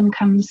our son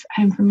comes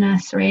home from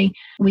nursery,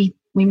 we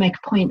make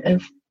a point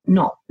of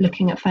not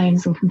looking at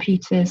phones and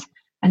computers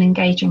and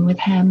engaging with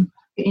him,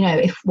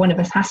 if one of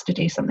us has to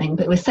do something,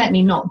 but we're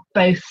certainly not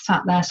both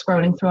sat there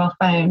scrolling through our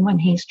phone when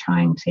he's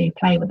trying to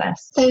play with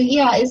us. So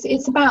yeah,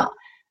 it's about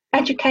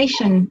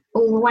education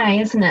all the way,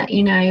 isn't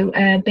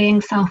it?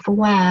 Being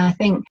self-aware. I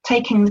think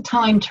taking the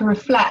time to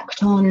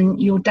reflect on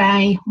your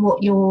day,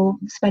 what you're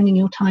spending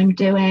your time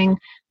doing,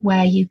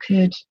 where you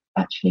could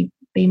actually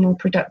be more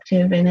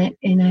productive in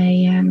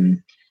a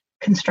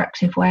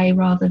constructive way,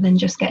 rather than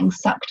just getting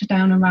sucked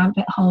down a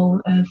rabbit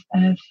hole of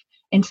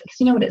because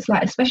you know what it's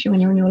like, especially when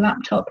you're on your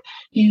laptop,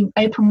 you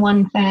open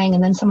one thing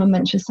and then someone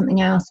mentions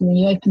something else, and then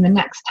you open the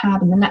next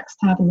tab and the next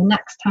tab and the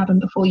next tab, and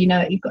before you know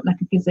it, you've got like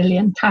a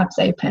gazillion tabs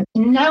open.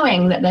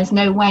 Knowing that there's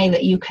no way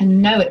that you can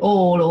know it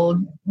all or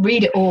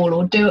read it all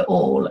or do it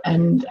all,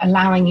 and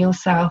allowing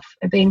yourself,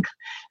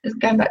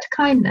 going back to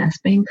kindness,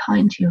 being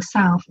kind to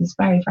yourself is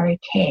very, very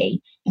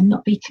key, and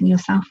not beating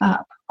yourself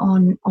up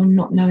on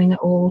not knowing it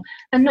all,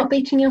 and not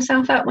beating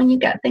yourself up when you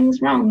get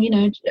things wrong.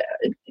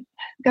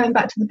 Going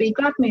back to the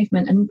BeGlad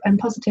movement and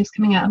positives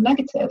coming out of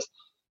negatives,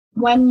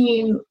 when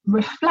you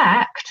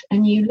reflect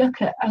and you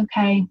look at,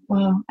 okay,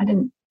 well, I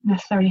didn't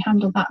necessarily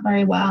handle that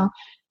very well,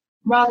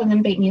 rather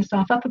than beating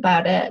yourself up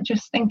about it,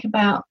 just think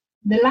about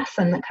the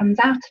lesson that comes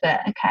out of it.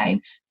 Okay,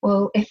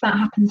 well, if that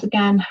happens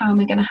again, how am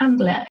I going to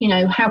handle it?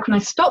 How can I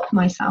stop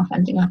myself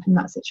ending up in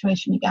that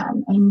situation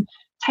again? And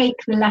take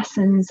the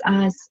lessons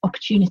as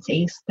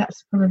opportunities.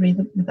 That's probably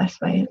the best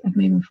way of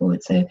moving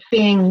forward. So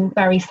being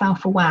very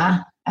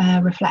self-aware,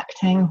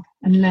 reflecting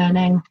and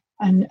learning,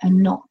 and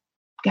not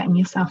getting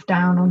yourself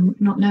down on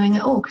not knowing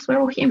it all, because we're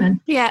all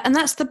human. Yeah, and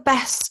that's the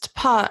best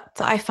part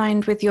that I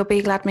find with your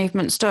BeGlad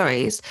movement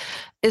stories,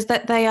 is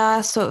that they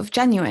are sort of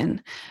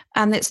genuine,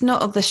 and it's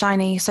not of the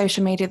shiny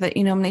social media that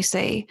you normally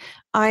see.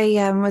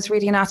 I was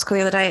reading an article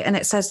the other day, and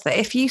it says that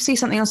if you see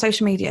something on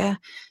social media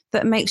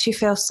that makes you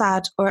feel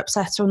sad or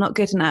upset or not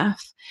good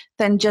enough,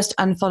 then just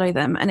unfollow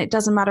them. And it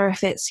doesn't matter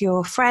if it's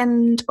your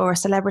friend or a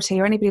celebrity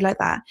or anybody like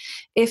that.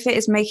 If it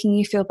is making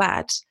you feel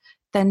bad,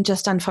 then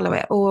just unfollow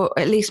it, or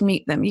at least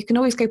mute them. You can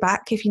always go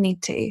back if you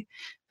need to,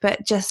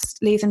 but just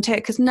leave them to it,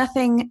 because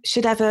nothing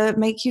should ever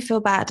make you feel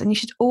bad, and you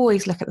should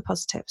always look at the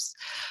positives,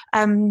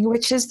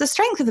 which is the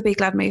strength of the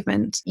BeGlad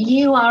movement.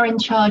 You are in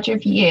charge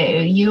of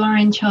you are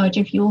in charge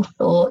of your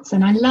thoughts,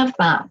 and I love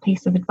that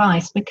piece of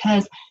advice,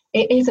 because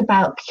it is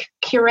about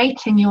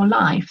curating your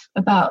life,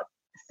 about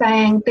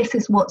saying, this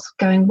is what's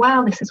going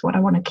well, this is what I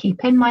want to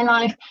keep in my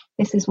life,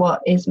 this is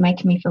what is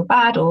making me feel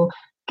bad or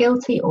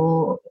guilty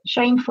or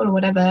shameful or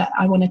whatever.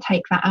 I want to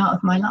take that out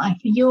of my life.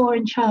 You're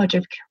in charge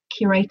of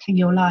curating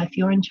your life.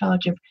 You're in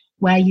charge of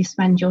where you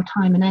spend your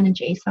time and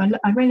energy. So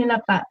I really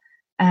love that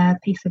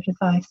piece of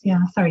advice. Yeah,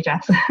 sorry,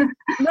 Jess.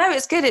 No,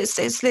 it's good.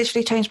 It's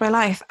literally changed my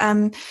life,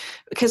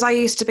 because I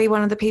used to be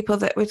one of the people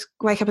that would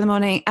wake up in the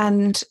morning,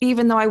 and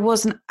even though I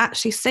wasn't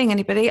actually seeing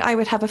anybody, I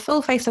would have a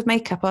full face of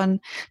makeup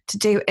on to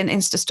do an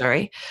Insta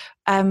story,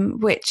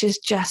 which is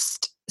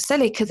just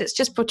silly, because it's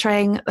just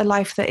portraying a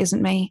life that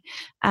isn't me,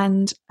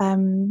 and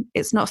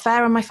it's not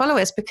fair on my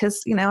followers,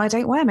 because I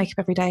don't wear makeup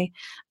every day,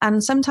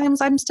 and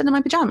sometimes I'm still in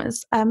my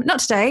pajamas. Not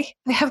today.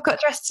 I have got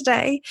dressed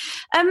today.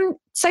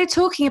 So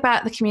talking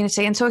about the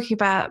community and talking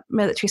about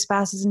military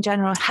spouses in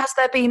general, has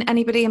there been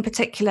anybody in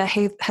particular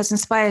who has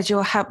inspired you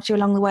or helped you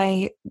along the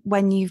way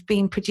when you've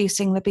been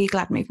producing the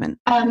BeGlad movement?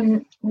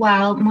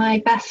 Well,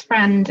 my best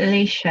friend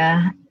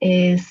Alicia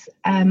is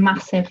a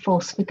massive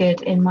force for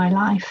good in my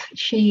life.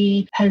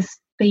 She has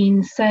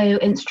been so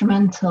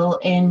instrumental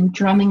in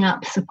drumming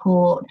up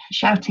support,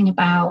 shouting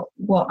about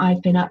what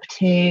I've been up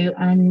to.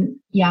 And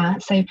yeah,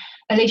 so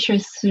Alicia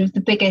is sort of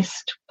the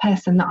biggest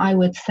person that I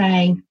would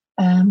say,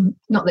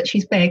 not that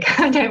she's big,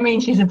 I don't mean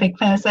she's a big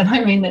person,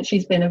 I mean that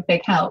she's been a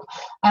big help.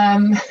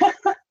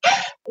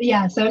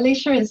 Yeah, so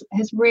Alicia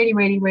has really,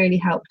 really, really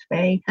helped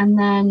me. And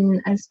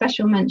then a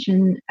special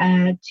mention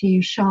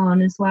to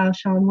Sean as well,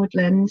 Sean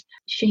Woodland.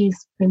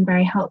 She's been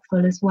very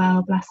helpful as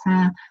well, bless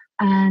her.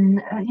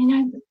 And,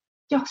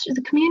 Josh,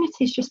 the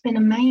community's just been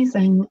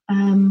amazing.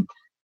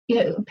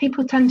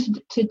 People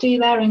tend to do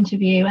their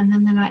interview, and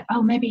then they're like,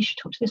 oh, maybe you should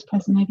talk to this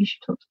person, maybe you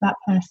should talk to that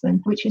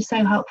person, which is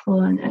so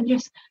helpful. And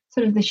just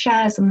sort of the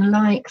shares and the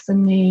likes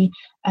and the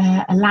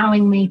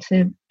allowing me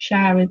to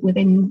share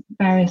within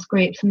various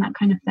groups and that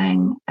kind of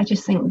thing. I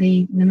just think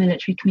the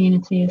military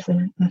community is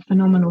a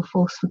phenomenal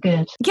force for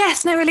good.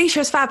 Yes, no, Alicia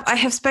is fab. I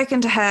have spoken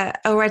to her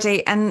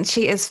already, and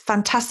she is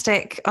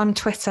fantastic on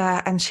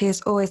Twitter, and she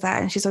is always there,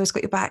 and she's always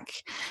got your back,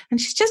 and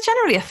she's just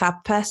generally a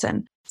fab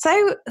person.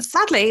 So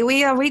sadly,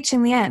 we are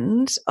reaching the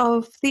end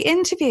of the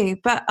interview,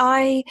 but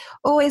I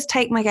always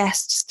take my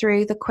guests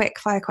through the quick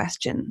fire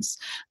questions.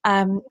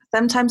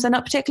 Sometimes they're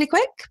not particularly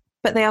quick,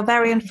 but they are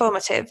very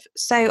informative.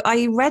 So are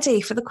you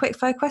ready for the quick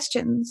fire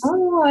questions?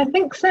 Oh, I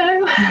think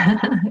so.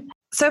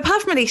 So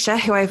apart from Alicia,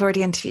 who I've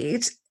already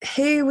interviewed,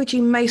 who would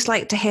you most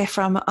like to hear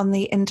from on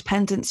the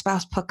Independent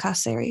Spouse podcast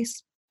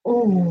series?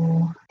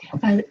 Oh,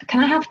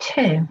 can I have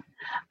two?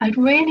 I'd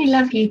really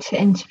love you to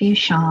interview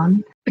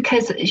Sean,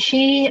 because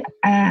she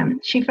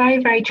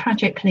very, very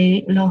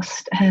tragically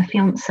lost her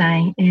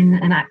fiancé in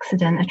an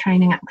accident, a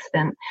training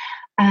accident.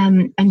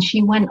 And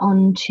she went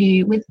on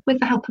to, with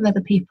the help of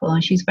other people,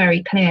 and she's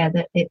very clear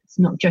that it's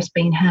not just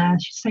been her,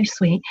 she's so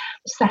sweet,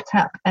 set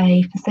up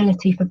a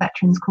facility for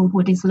veterans called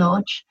Woody's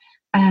Lodge.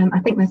 I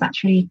think there's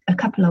actually a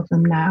couple of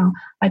them now.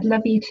 I'd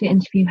love you to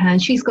interview her,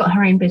 and she's got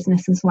her own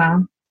business as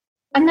well.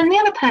 And then the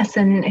other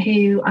person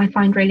who I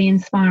find really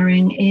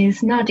inspiring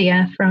is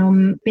Nadia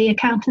from Be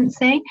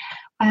Accountancy.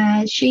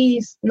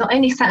 She's not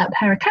only set up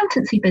her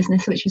accountancy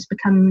business, which has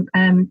become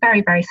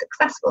very, very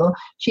successful,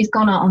 she's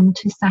gone on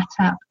to set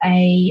up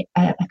a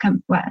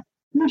company. Well, I'm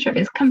not sure if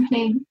it's a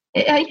company.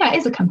 It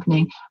is a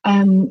company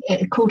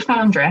called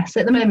Foundress.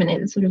 At the moment,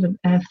 it's sort of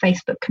a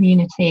Facebook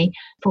community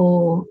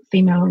for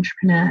female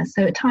entrepreneurs.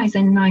 So it ties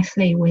in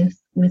nicely with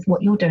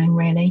what you're doing,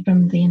 really,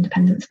 from the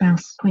independent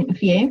spouse point of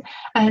view.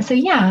 So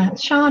yeah,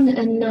 Sean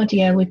and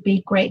Nadia would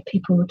be great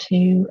people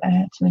to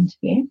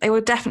interview. They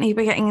will definitely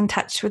be getting in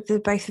touch with the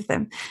both of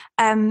them.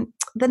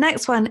 The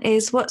next one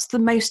is, what's the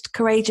most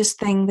courageous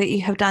thing that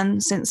you have done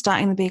since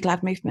starting the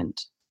BeGlad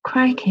movement?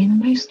 Crikey, the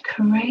most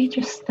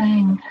courageous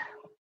thing.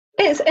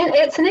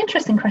 It's an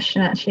interesting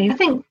question, actually. I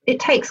think it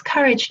takes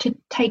courage to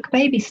take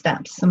baby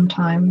steps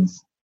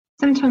sometimes.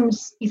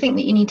 Sometimes you think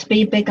that you need to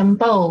be big and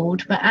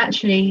bold, but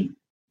actually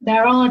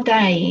there are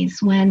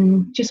days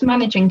when just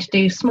managing to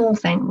do small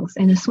things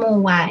in a small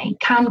way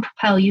can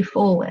propel you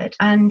forward,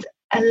 and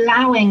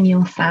allowing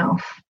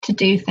yourself to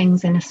do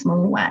things in a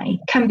small way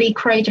can be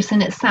courageous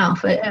in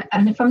itself.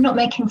 And if I'm not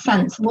making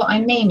sense, what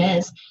I mean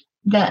is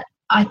that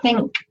I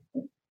think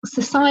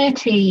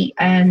society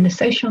and the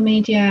social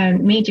media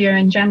and media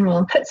in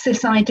general puts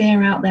this idea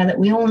out there that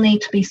we all need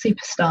to be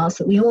superstars,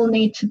 that we all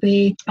need to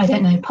be, I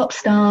don't know, pop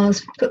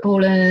stars,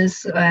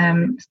 footballers,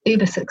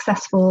 uber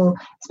successful,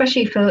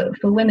 especially for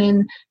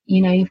women.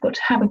 You know, you've got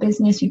to have a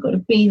business, you've got to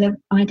be the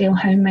ideal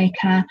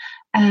homemaker,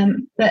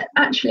 but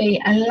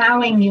actually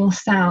allowing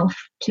yourself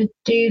to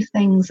do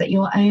things at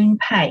your own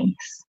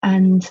pace,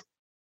 and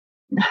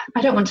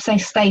I don't want to say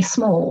stay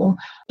small,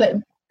 but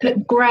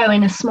grow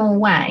in a small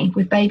way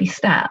with baby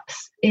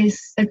steps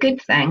is a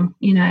good thing.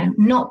 You know,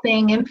 not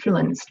being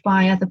influenced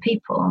by other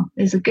people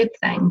is a good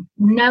thing.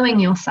 Knowing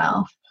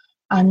yourself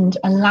and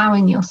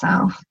allowing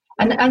yourself,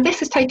 and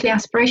this is totally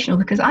aspirational,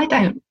 because I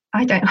don't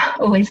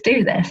always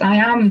do this. I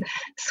am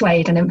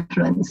swayed and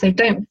influenced, so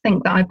don't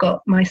think that I've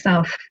got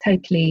myself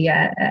totally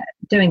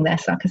doing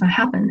this, because I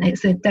haven't.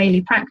 It's a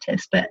daily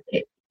practice, but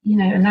you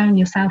know, allowing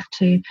yourself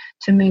to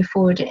move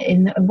forward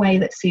in a way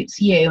that suits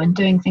you and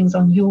doing things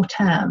on your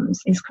terms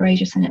is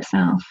courageous in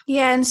itself.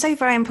 Yeah, and so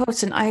very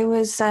important. I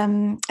was, I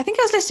think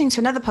I was listening to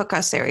another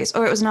podcast series,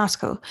 or it was an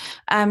article,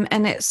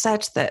 and it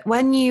said that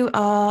when you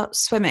are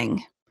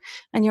swimming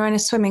and you're in a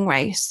swimming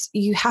race,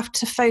 you have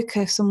to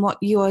focus on what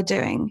you're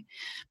doing,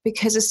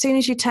 because as soon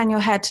as you turn your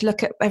head to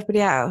look at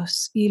everybody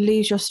else, you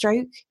lose your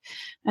stroke.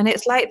 And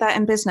it's like that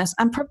in business,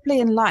 and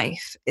probably in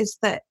life, is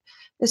that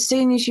as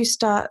soon as you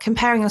start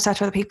comparing yourself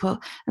to other people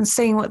and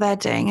seeing what they're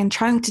doing and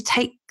trying to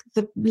take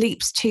the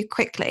leaps too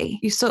quickly,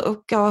 you sort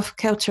of go off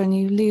kilter and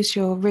you lose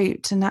your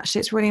route. And actually,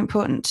 it's really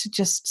important to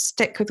just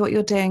stick with what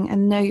you're doing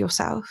and know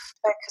yourself,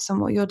 focus on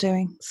what you're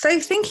doing. So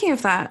thinking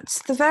of that,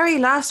 the very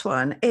last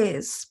one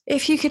is,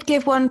 if you could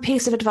give one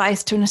piece of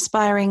advice to an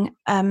aspiring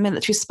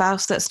military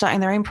spouse that's starting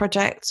their own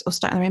project or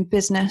starting their own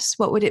business,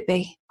 what would it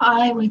be?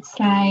 I would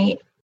say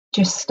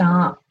just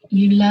start.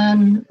 You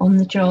learn on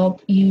the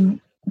job. You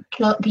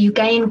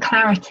gain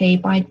clarity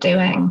by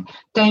doing.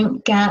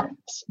 Don't get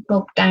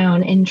bogged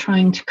down in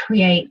trying to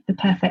create the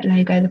perfect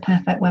logo, the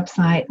perfect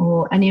website,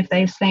 or any of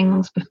those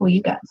things before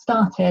you get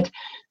started.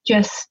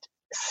 Just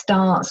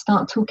start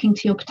talking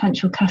to your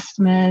potential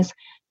customers,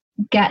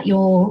 get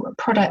your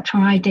product or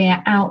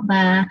idea out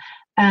there.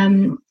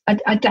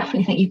 I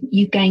definitely think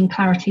you gain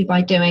clarity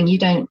by doing. You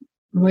don't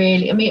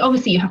really, I mean,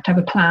 obviously you have to have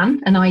a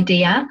plan, an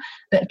idea,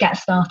 but get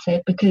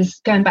started,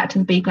 because going back to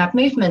the BeGlad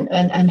movement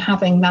and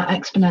having that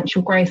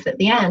exponential growth at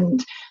the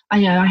end, I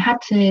had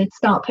to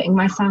start putting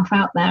myself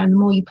out there, and the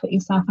more you put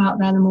yourself out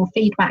there, the more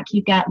feedback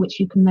you get,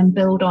 which you can then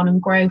build on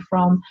and grow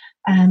from.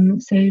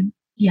 So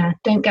yeah,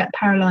 don't get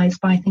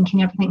paralyzed by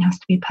thinking everything has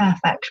to be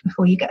perfect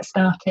before you get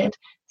started.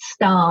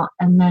 Start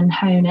and then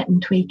hone it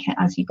and tweak it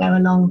as you go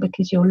along,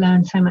 because you'll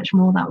learn so much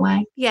more that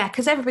way. Yeah,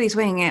 because everybody's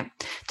winging it.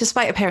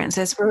 Despite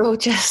appearances, we're all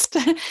just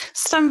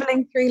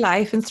stumbling through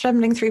life and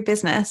stumbling through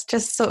business,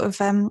 just sort of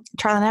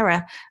trial and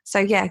error. So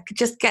yeah,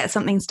 just get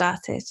something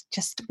started.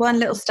 Just one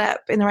little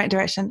step in the right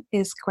direction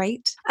is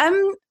great.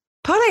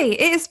 Polly,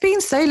 it has been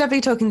so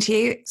lovely talking to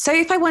you. So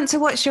if I want to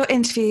watch your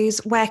interviews,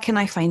 where can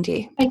I find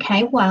you?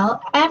 Okay,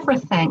 well,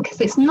 everything,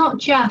 because it's not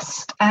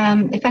just,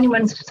 if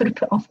anyone's sort of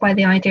put off by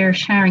the idea of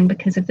sharing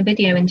because of the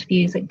video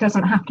interviews, it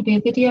doesn't have to be a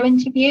video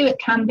interview. It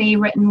can be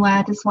written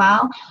word as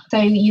well. So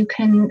you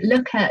can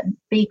look at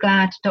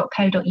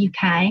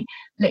beglad.co.uk.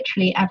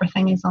 Literally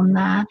everything is on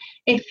there.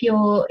 If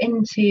you're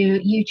into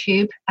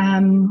YouTube,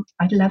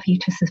 I'd love you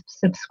to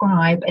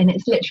subscribe, and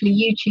it's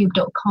literally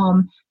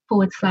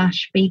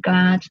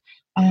youtube.com/BeGlad.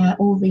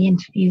 All the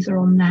interviews are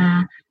on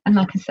there, and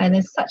like I say,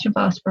 there's such a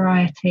vast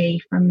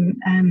variety, from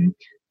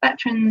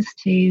veterans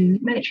to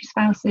military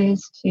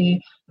spouses to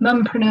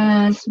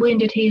mumpreneurs,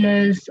 wounded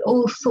healers,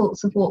 all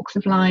sorts of walks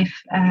of life.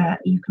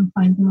 You can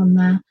find them on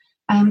there.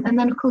 And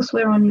then of course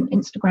we're on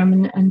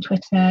Instagram and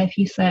Twitter. If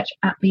you search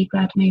at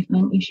BeGlad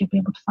Movement, you should be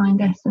able to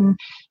find us. And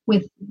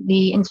with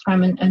the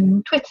Instagram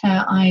and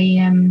Twitter, I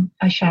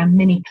share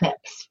mini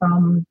clips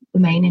from the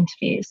main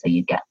interviews, so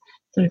you get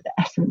sort of the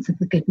essence of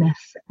the goodness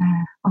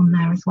on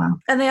there as well.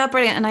 And they are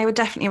brilliant, and I would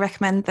definitely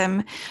recommend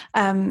them,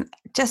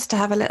 just to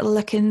have a little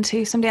look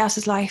into somebody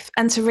else's life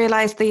and to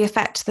realise the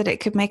effect that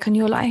it could make on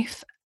your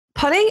life.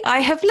 Polly,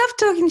 I have loved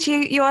talking to you.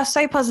 You are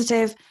so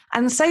positive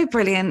and so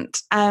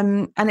brilliant,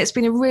 and it's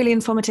been a really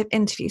informative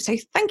interview. So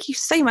thank you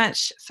so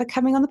much for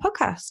coming on the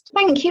podcast.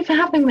 Thank you for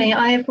having me.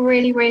 I have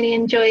really, really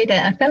enjoyed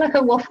it. I feel like I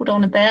waffled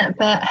on a bit,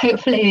 but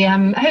hopefully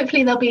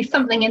there'll be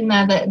something in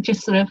there that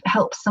just sort of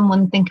helps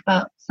someone think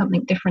about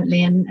something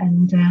differently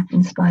and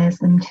inspires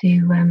them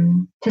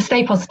to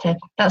stay positive.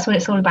 That's what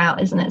it's all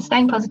about, isn't it?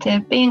 Staying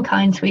positive, being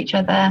kind to each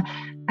other,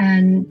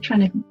 and trying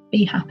to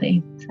be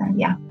happy. So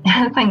yeah,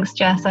 thanks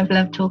Jess, I've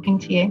loved talking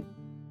to you.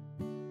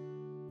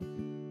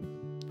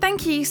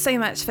 Thank you so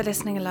much for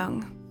listening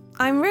along.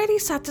 I'm really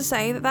sad to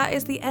say that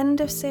is the end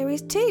of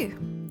series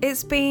 2.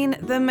 It's been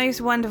the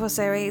most wonderful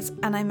series,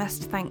 and I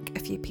must thank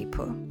a few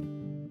people.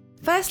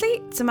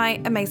 Firstly, to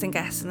my amazing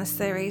guests in this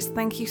series,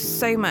 thank you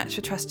so much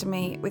for trusting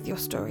me with your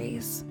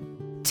stories.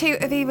 To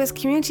Aviva's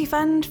Community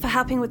Fund for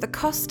helping with the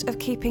cost of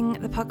keeping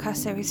the podcast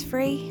series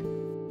free.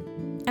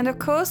 And of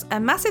course, a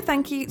massive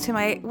thank you to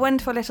my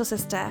wonderful little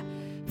sister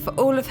for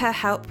all of her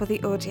help with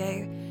the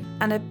audio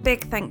and a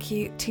big thank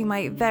you to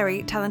my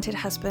very talented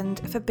husband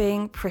for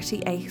being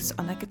pretty ace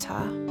on a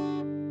guitar.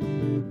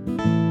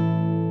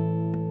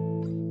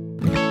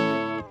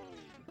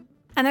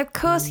 And of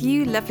course,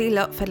 you lovely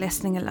lot for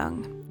listening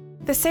along.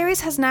 The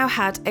series has now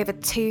had over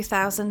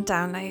 2,000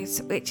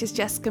 downloads, which is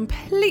just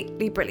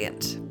completely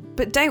brilliant.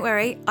 But don't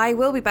worry, I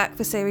will be back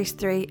for Series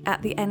 3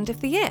 at the end of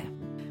the year.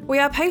 We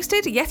are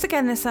posted yet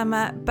again this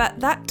summer, but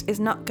that is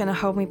not going to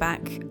hold me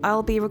back.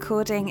 I'll be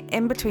recording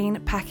in between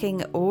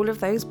packing all of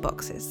those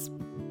boxes.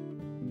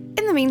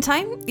 In the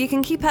meantime, you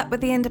can keep up with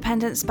The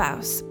Independent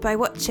Spouse by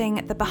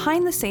watching the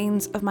behind the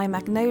scenes of my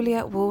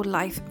Magnolia Wall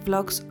Life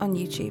vlogs on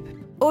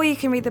YouTube. Or you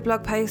can read the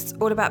blog posts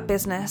all about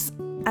business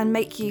and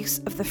make use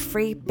of the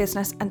free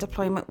business and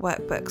deployment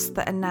workbooks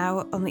that are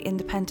now on the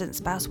Independent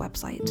Spouse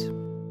website.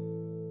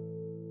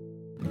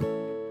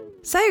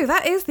 So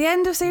that is the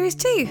end of Series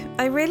 2.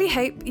 I really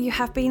hope you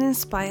have been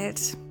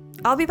inspired.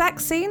 I'll be back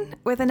soon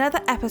with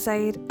another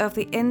episode of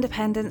the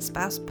Independent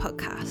Spouse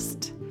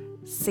podcast.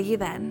 See you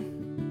then.